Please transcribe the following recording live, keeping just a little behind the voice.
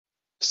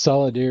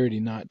Solidarity,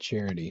 not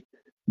charity.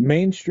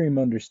 Mainstream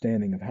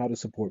understanding of how to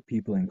support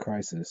people in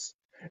crisis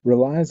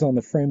relies on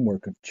the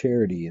framework of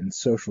charity and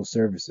social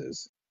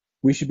services.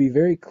 We should be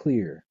very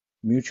clear: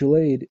 mutual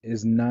aid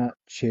is not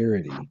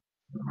charity.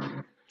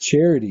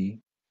 Charity,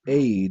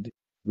 aid,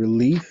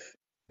 relief,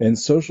 and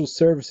social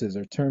services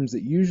are terms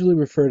that usually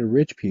refer to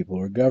rich people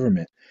or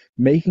government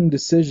making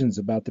decisions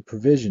about the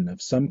provision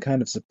of some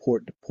kind of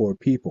support to poor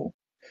people.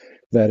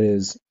 That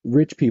is,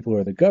 rich people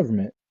or the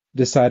government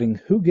deciding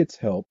who gets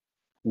help,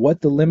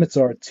 what the limits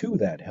are to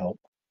that help,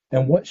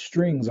 and what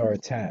strings are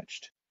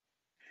attached.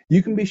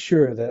 You can be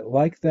sure that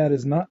like that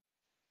is not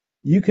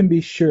you can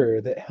be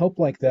sure that help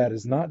like that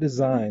is not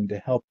designed to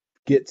help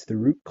get to the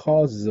root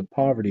causes of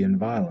poverty and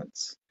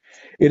violence.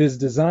 It is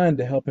designed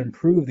to help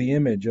improve the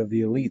image of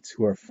the elites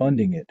who are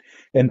funding it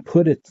and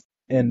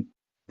and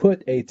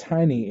put a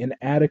tiny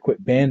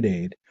inadequate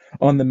band-aid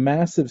on the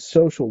massive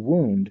social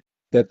wound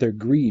that their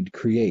greed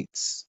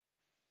creates.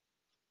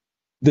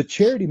 The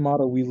charity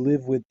model we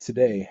live with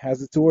today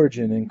has its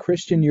origin in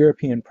Christian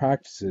European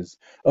practices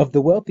of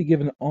the wealthy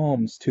giving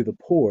alms to the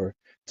poor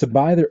to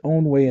buy their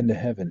own way into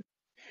heaven.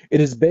 It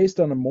is based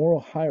on a moral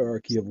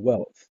hierarchy of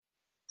wealth.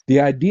 The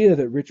idea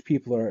that rich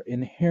people are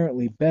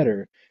inherently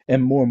better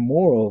and more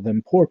moral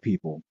than poor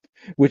people,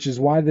 which is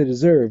why they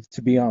deserve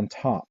to be on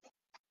top.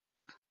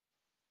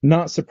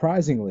 Not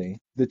surprisingly,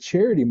 the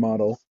charity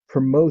model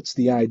promotes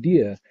the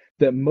idea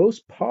that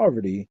most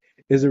poverty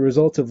is a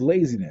result of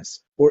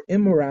laziness or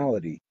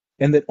immorality,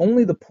 and that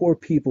only the poor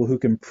people who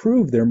can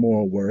prove their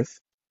moral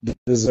worth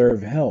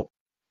deserve help.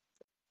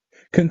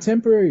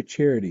 Contemporary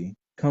charity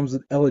comes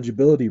with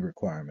eligibility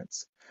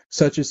requirements,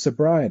 such as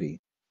sobriety,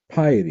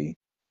 piety,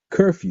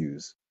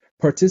 curfews,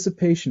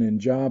 participation in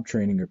job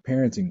training or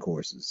parenting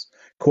courses,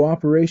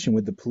 cooperation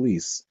with the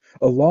police,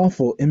 a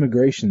lawful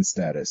immigration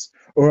status,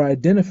 or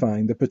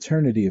identifying the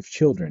paternity of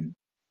children.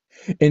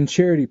 In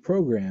charity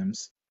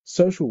programs,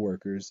 social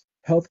workers,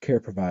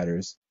 healthcare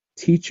providers,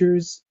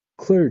 teachers,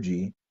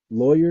 clergy,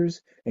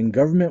 lawyers, and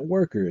government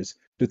workers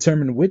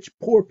determine which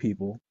poor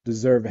people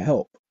deserve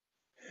help.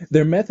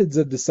 Their methods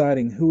of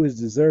deciding who is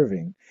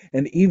deserving,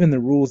 and even the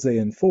rules they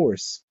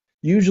enforce,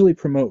 usually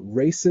promote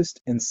racist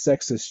and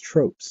sexist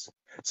tropes,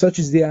 such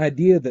as the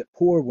idea that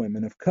poor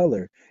women of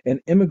color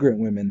and immigrant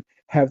women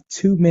have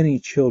too many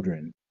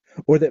children,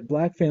 or that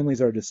black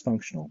families are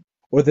dysfunctional,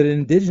 or that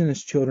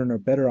indigenous children are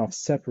better off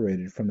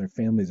separated from their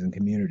families and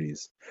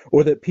communities,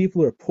 or that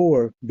people are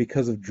poor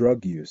because of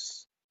drug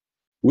use.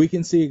 We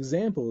can see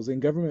examples in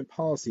government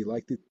policy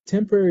like the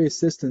Temporary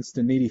Assistance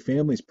to Needy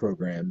Families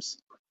programs,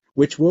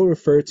 which we'll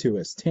refer to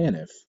as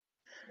TANF,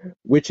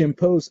 which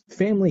impose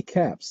family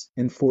caps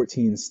in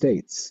 14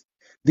 states.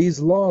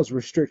 These laws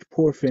restrict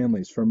poor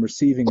families from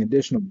receiving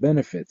additional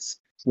benefits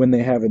when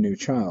they have a new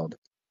child.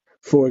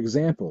 For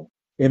example,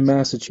 in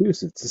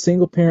Massachusetts, a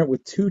single parent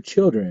with two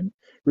children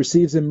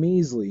receives a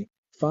measly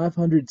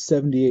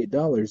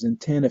 $578 in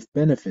TANF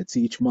benefits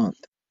each month.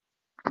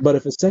 But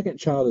if a second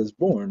child is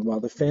born while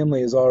the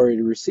family is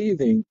already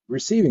receiving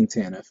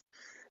TANF,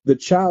 the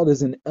child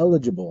is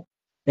ineligible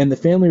and the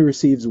family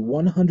receives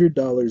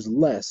 $100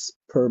 less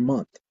per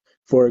month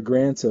for a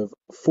grant of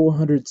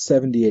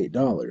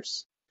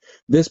 $478.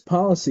 This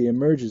policy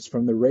emerges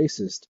from the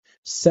racist,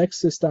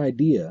 sexist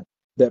idea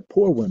that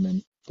poor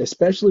women,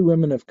 especially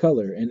women of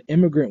color and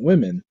immigrant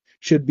women,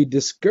 should be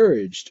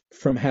discouraged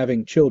from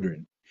having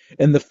children,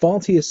 and the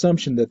faulty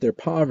assumption that their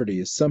poverty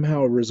is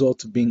somehow a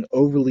result of being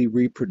overly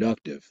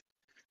reproductive.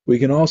 We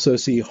can also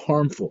see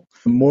harmful,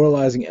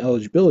 moralizing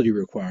eligibility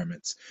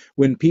requirements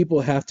when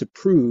people have to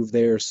prove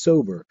they are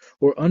sober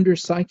or under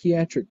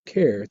psychiatric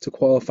care to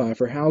qualify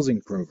for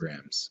housing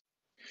programs.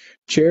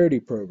 Charity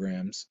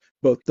programs,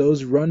 both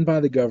those run by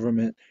the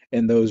government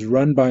and those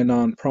run by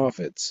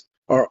nonprofits,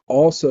 are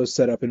also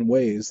set up in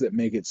ways that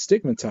make it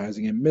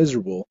stigmatizing and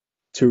miserable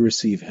to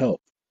receive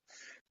help.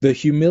 The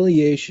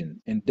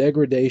humiliation and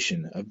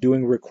degradation of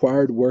doing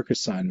required work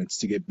assignments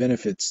to get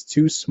benefits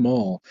too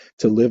small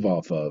to live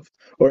off of,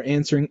 or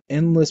answering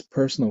endless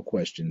personal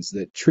questions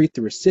that treat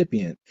the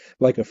recipient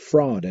like a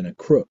fraud and a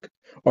crook,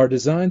 are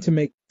designed to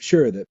make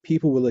sure that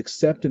people will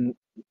accept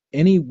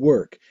any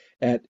work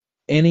at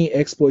any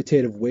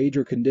exploitative wage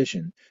or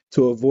condition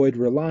to avoid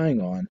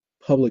relying on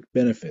public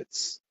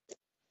benefits.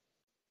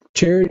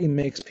 Charity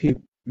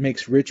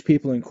makes rich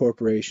people and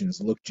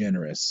corporations look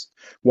generous,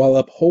 while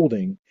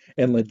upholding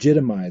and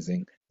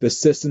legitimizing the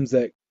systems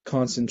that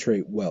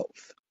concentrate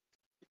wealth.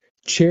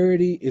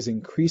 Charity is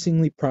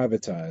increasingly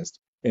privatized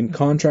and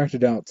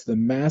contracted out to the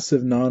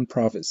massive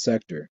nonprofit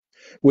sector,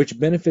 which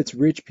benefits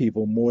rich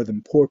people more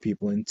than poor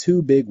people in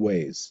two big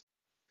ways.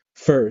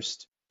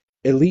 First,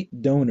 elite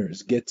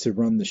donors get to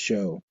run the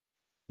show.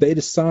 They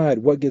decide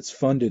what gets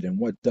funded and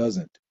what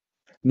doesn't.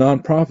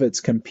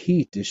 Nonprofits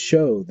compete to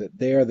show that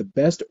they are the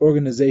best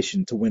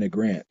organization to win a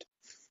grant.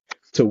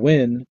 To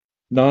win,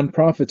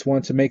 nonprofits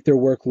want to make their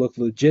work look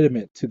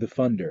legitimate to the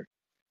funder,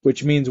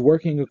 which means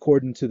working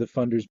according to the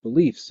funder's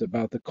beliefs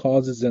about the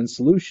causes and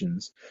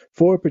solutions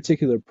for a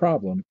particular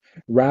problem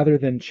rather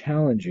than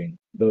challenging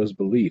those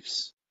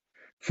beliefs.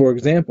 For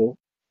example,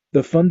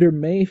 The funder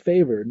may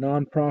favor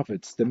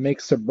nonprofits that make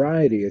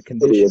sobriety a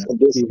condition of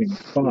receiving a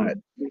spot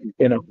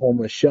in a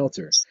homeless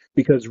shelter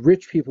because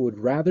rich people would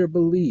rather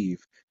believe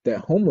that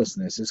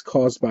homelessness is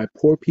caused by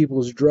poor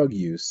people's drug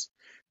use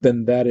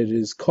than that it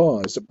is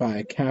caused by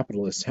a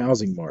capitalist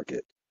housing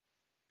market.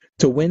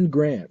 To win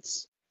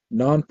grants,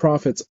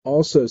 nonprofits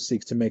also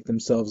seek to make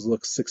themselves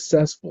look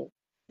successful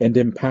and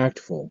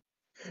impactful,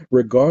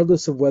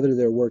 regardless of whether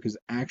their work is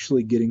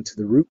actually getting to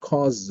the root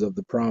causes of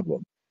the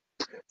problem.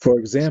 For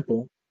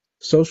example,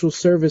 social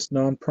service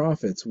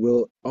nonprofits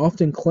will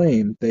often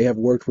claim they have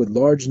worked with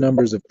large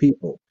numbers of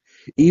people,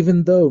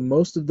 even though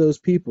most of those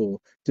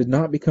people did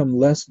not become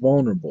less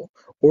vulnerable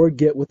or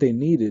get what they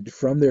needed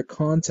from their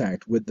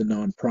contact with the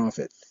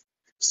nonprofit.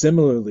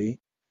 Similarly,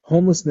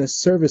 homelessness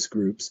service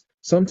groups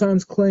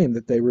sometimes claim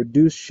that they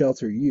reduce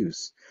shelter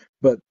use,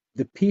 but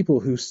the people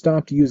who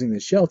stopped using the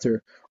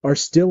shelter are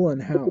still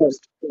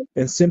unhoused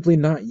and simply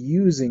not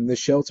using the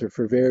shelter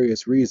for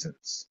various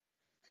reasons.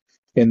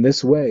 In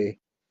this way,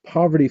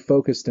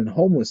 poverty-focused and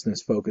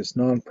homelessness-focused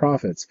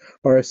nonprofits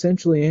are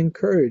essentially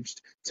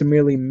encouraged to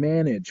merely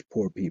manage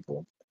poor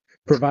people,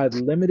 provide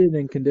limited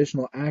and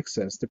conditional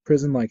access to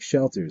prison-like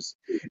shelters,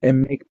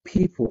 and make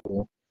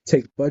people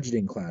take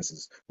budgeting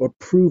classes or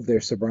prove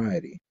their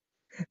sobriety.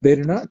 They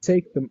do not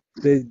take the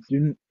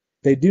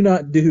they do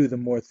not do the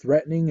more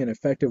threatening and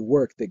effective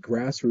work that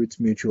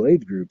grassroots mutual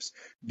aid groups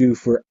do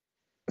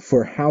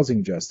for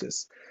housing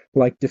justice,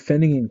 like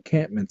defending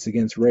encampments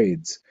against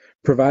raids,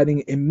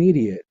 providing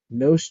immediate,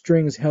 no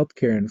strings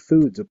healthcare and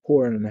food to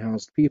poor and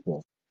unhoused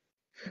people,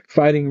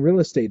 fighting real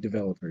estate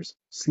developers,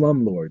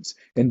 slumlords,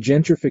 and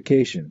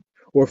gentrification,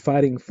 or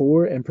fighting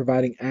for and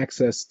providing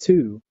access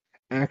to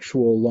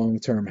actual long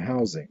term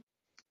housing.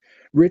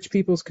 Rich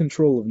people's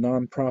control of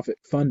nonprofit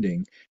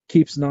funding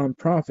keeps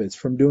nonprofits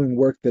from doing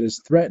work that is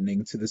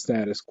threatening to the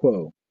status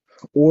quo,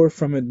 or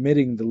from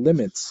admitting the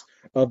limits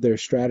of their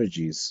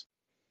strategies.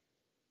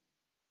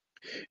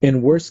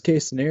 In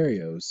worst-case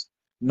scenarios,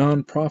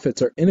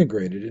 nonprofits are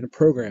integrated into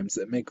programs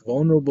that make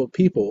vulnerable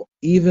people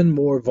even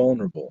more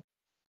vulnerable.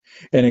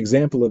 An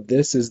example of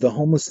this is the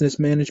Homelessness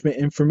Management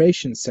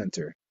Information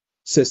Center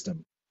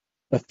system,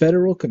 a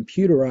federal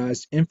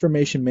computerized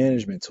information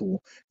management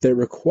tool that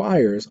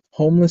requires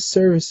homeless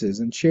services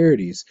and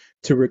charities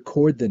to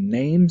record the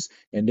names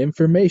and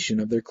information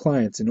of their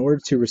clients in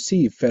order to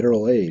receive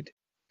federal aid,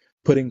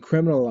 putting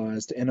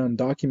criminalized and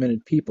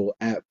undocumented people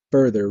at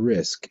further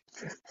risk.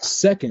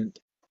 Second,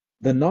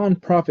 the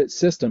nonprofit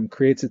system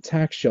creates a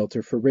tax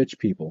shelter for rich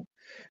people.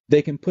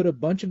 They can put a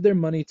bunch of their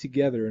money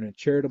together in a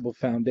charitable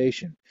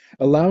foundation,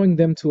 allowing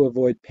them to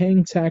avoid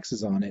paying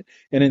taxes on it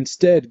and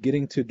instead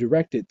getting to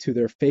direct it to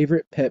their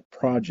favorite pet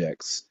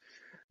projects.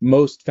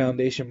 Most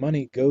foundation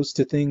money goes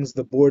to things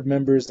the board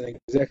members and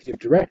executive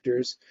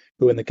directors,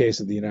 who in the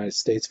case of the United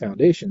States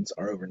foundations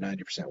are over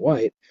 90%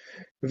 white,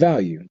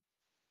 value,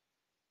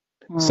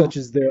 Mm. such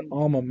as their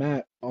alma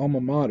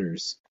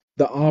maters,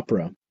 the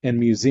opera, and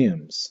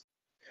museums.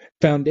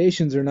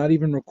 Foundations are not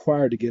even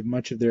required to give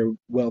much of their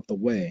wealth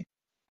away.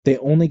 They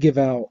only give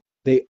out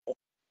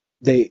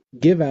they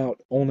give out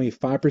only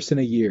 5%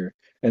 a year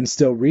and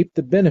still reap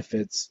the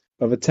benefits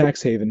of a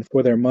tax haven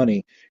for their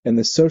money and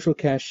the social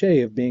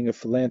cachet of being a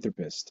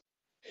philanthropist.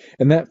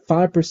 And that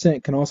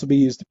 5% can also be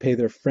used to pay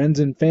their friends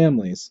and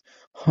families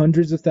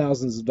hundreds of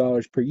thousands of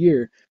dollars per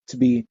year to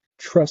be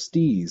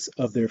trustees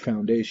of their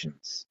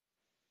foundations.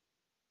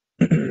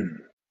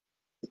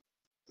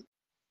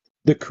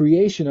 The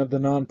creation of the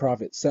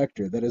nonprofit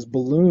sector that has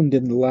ballooned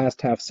in the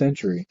last half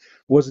century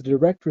was a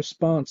direct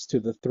response to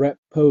the threat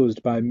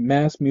posed by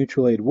mass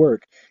mutual aid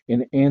work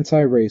in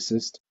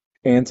anti-racist,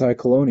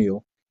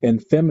 anti-colonial,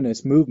 and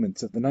feminist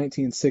movements of the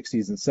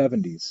 1960s and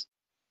 70s.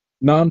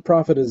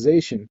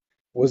 Nonprofitization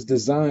was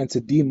designed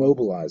to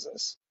demobilize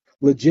us,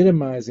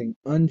 legitimizing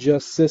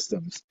unjust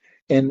systems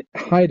and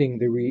hiding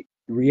the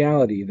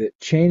reality that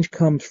change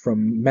comes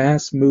from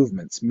mass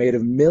movements made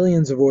of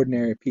millions of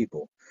ordinary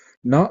people,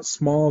 not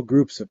small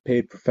groups of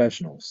paid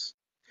professionals.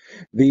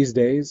 These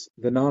days,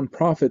 the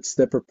nonprofits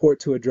that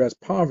purport to address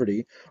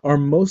poverty are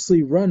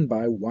mostly run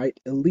by white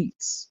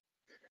elites.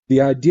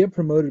 The idea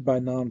promoted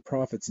by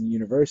nonprofits and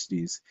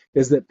universities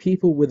is that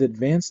people with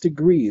advanced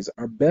degrees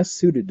are best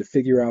suited to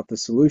figure out the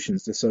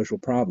solutions to social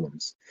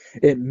problems.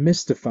 It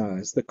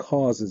mystifies the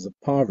causes of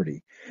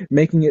poverty,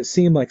 making it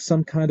seem like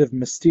some kind of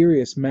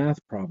mysterious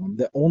math problem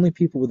that only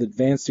people with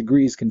advanced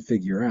degrees can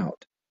figure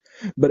out.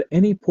 But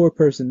any poor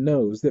person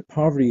knows that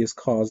poverty is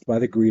caused by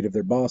the greed of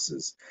their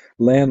bosses,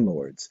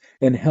 landlords,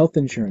 and health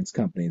insurance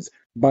companies,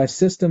 by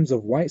systems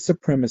of white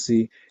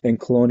supremacy and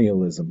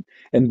colonialism,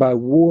 and by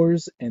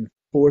wars and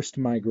forced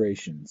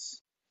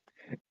migrations.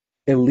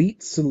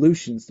 Elite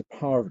solutions to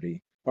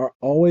poverty are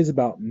always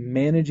about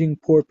managing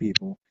poor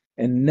people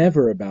and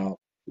never about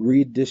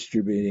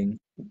redistributing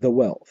the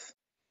wealth.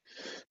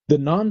 The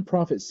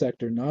nonprofit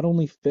sector not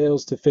only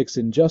fails to fix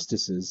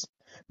injustices,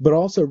 but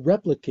also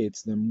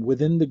replicates them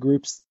within the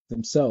groups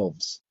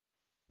themselves.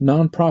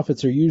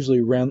 Nonprofits are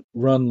usually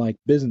run like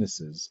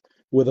businesses,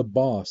 with a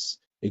boss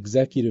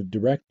executive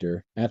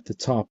director at the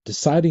top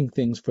deciding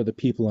things for the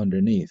people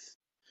underneath.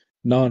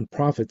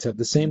 Nonprofits have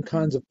the same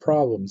kinds of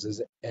problems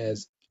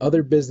as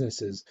other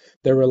businesses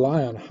that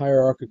rely on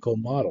hierarchical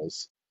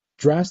models,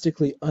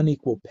 drastically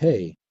unequal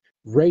pay,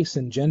 race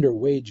and gender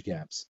wage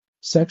gaps,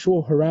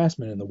 sexual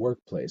harassment in the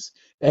workplace,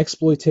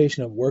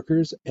 exploitation of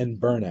workers, and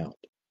burnout.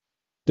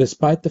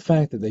 Despite the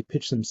fact that they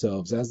pitch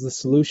themselves as the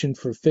solution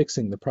for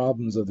fixing the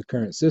problems of the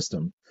current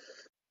system,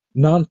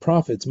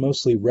 nonprofits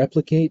mostly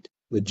replicate,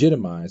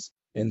 legitimize,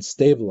 and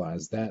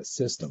stabilize that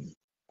system.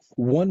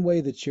 One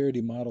way the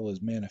charity model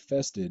is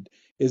manifested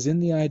is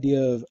in the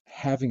idea of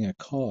having a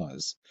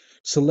cause.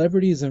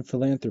 Celebrities and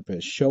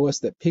philanthropists show us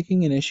that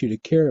picking an issue to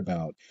care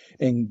about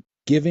and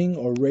giving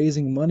or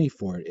raising money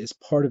for it is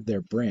part of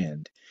their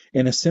brand,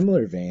 in a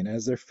similar vein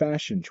as their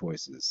fashion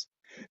choices.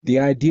 The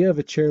idea of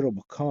a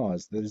charitable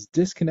cause that is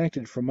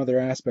disconnected from other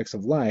aspects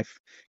of life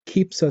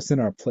keeps us in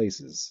our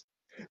places.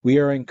 We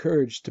are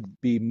encouraged to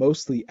be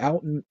mostly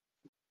out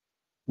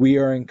we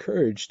are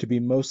encouraged to be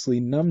mostly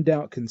numbed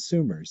out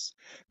consumers,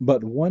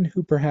 but one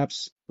who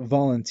perhaps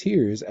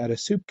volunteers at a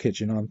soup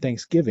kitchen on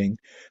Thanksgiving,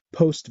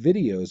 posts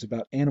videos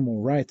about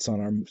animal rights on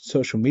our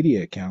social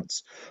media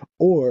accounts,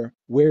 or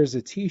wears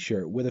a t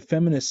shirt with a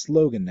feminist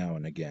slogan now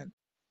and again.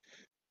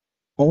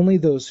 Only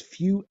those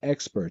few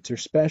experts or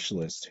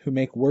specialists who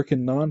make work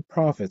in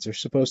nonprofits are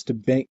supposed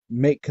to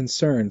make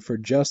concern for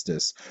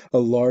justice a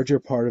larger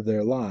part of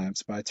their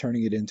lives by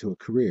turning it into a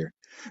career.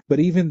 But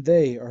even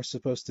they are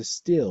supposed to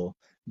still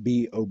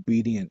be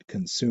obedient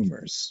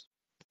consumers.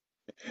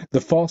 The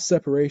false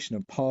separation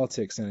of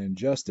politics and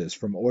injustice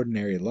from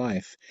ordinary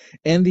life,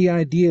 and the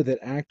idea that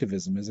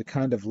activism is a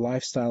kind of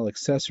lifestyle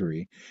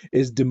accessory,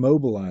 is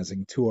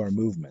demobilizing to our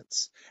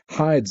movements,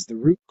 hides the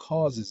root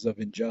causes of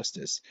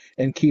injustice,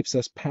 and keeps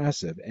us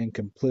passive and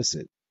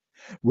complicit.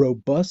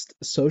 Robust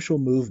social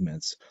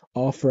movements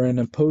offer an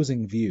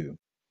opposing view.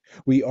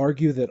 We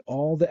argue that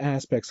all the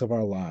aspects of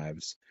our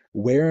lives,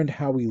 where and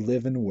how we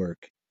live and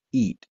work,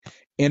 eat,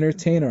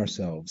 entertain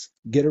ourselves,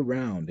 get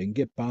around, and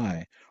get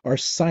by, are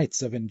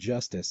sites of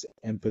injustice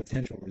and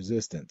potential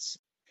resistance.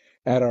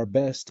 At our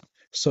best,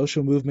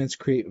 social movements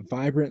create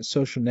vibrant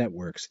social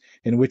networks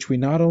in which we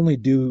not only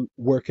do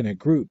work in a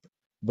group,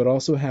 but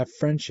also have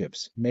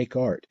friendships, make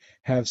art,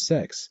 have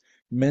sex,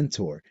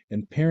 mentor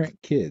and parent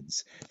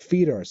kids,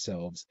 feed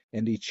ourselves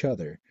and each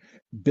other,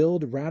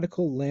 build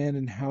radical land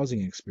and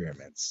housing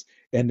experiments,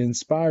 and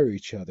inspire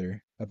each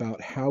other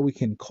about how we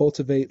can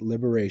cultivate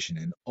liberation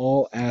in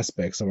all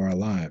aspects of our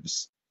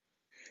lives.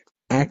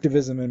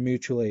 Activism and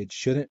mutual aid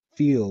shouldn't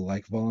feel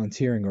like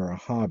volunteering or a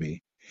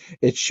hobby.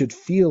 It should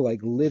feel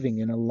like living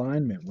in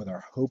alignment with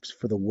our hopes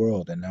for the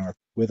world and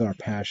with our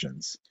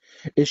passions.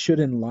 It should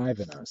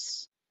enliven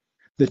us.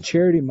 The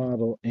charity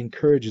model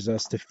encourages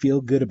us to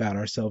feel good about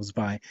ourselves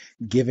by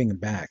giving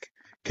back,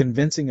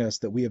 convincing us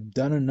that we have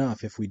done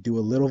enough if we do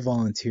a little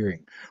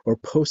volunteering, or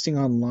posting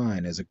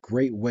online is a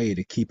great way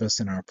to keep us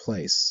in our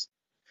place.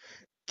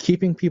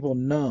 Keeping people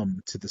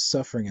numb to the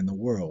suffering in the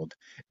world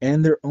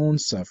and their own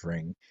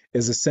suffering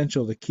is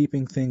essential to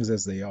keeping things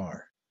as they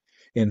are.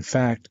 In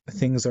fact,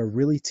 things are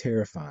really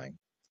terrifying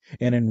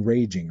and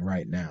enraging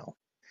right now,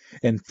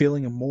 and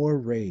feeling more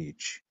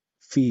rage,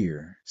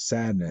 fear,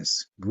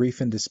 sadness,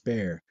 grief, and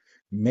despair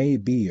may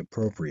be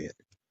appropriate.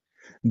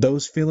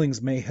 Those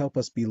feelings may help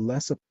us be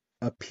less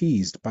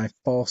appeased by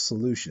false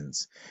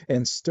solutions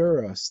and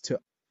stir us to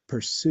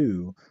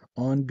pursue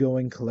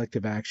ongoing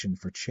collective action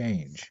for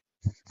change.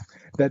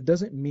 That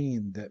doesn't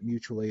mean that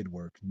mutual aid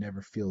work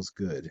never feels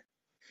good.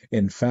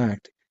 In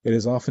fact, it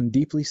is often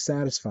deeply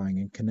satisfying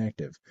and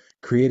connective,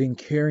 creating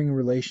caring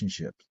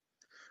relationships,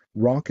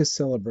 raucous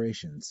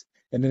celebrations,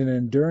 and an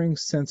enduring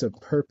sense of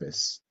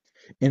purpose.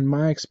 In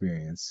my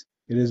experience,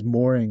 it is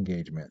more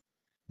engagement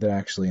that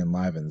actually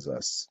enlivens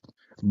us,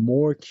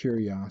 more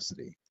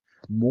curiosity,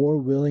 more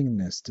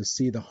willingness to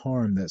see the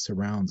harm that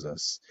surrounds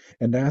us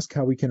and ask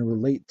how we can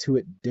relate to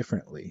it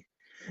differently.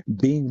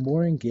 Being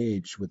more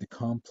engaged with the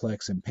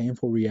complex and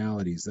painful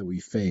realities that we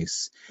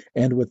face,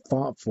 and with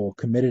thoughtful,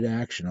 committed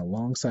action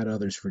alongside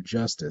others for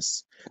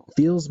justice,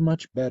 feels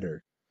much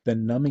better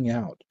than numbing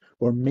out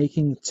or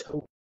making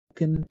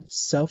token,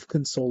 self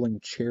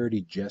consoling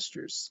charity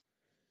gestures.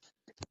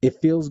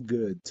 It feels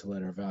good to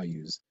let our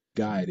values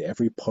guide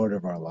every part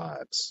of our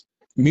lives.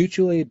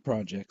 Mutual aid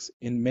projects,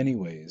 in many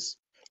ways,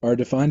 are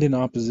defined in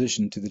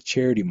opposition to the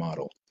charity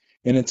model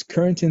and its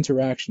current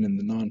interaction in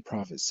the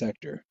nonprofit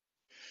sector.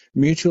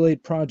 Mutual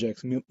aid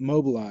projects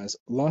mobilize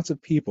lots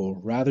of people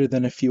rather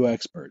than a few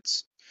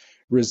experts,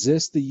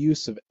 resist the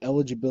use of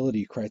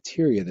eligibility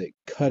criteria that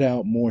cut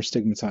out more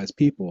stigmatized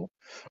people,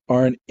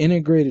 are an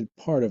integrated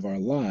part of our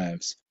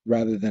lives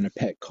rather than a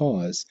pet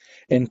cause,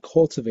 and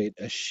cultivate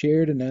a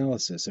shared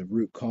analysis of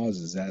root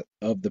causes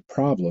of the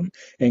problem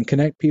and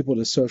connect people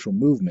to social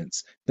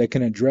movements that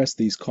can address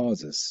these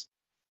causes.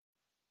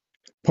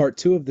 Part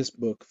two of this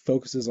book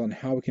focuses on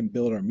how we can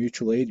build our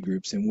mutual aid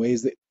groups in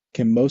ways that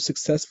can most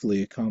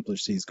successfully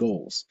accomplish these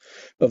goals,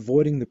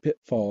 avoiding the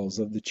pitfalls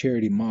of the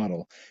charity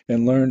model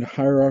and learned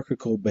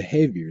hierarchical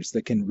behaviors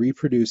that can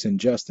reproduce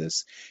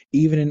injustice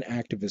even in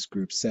activist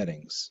group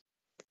settings.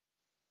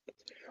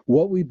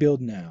 What we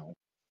build now,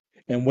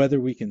 and whether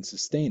we can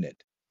sustain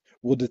it,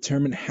 will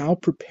determine how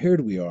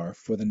prepared we are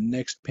for the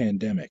next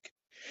pandemic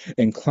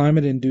and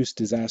climate-induced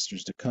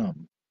disasters to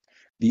come,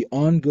 the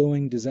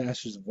ongoing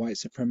disasters of white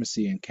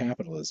supremacy and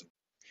capitalism,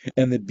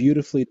 and the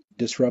beautifully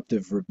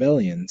disruptive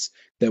rebellions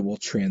that will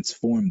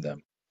transform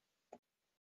them.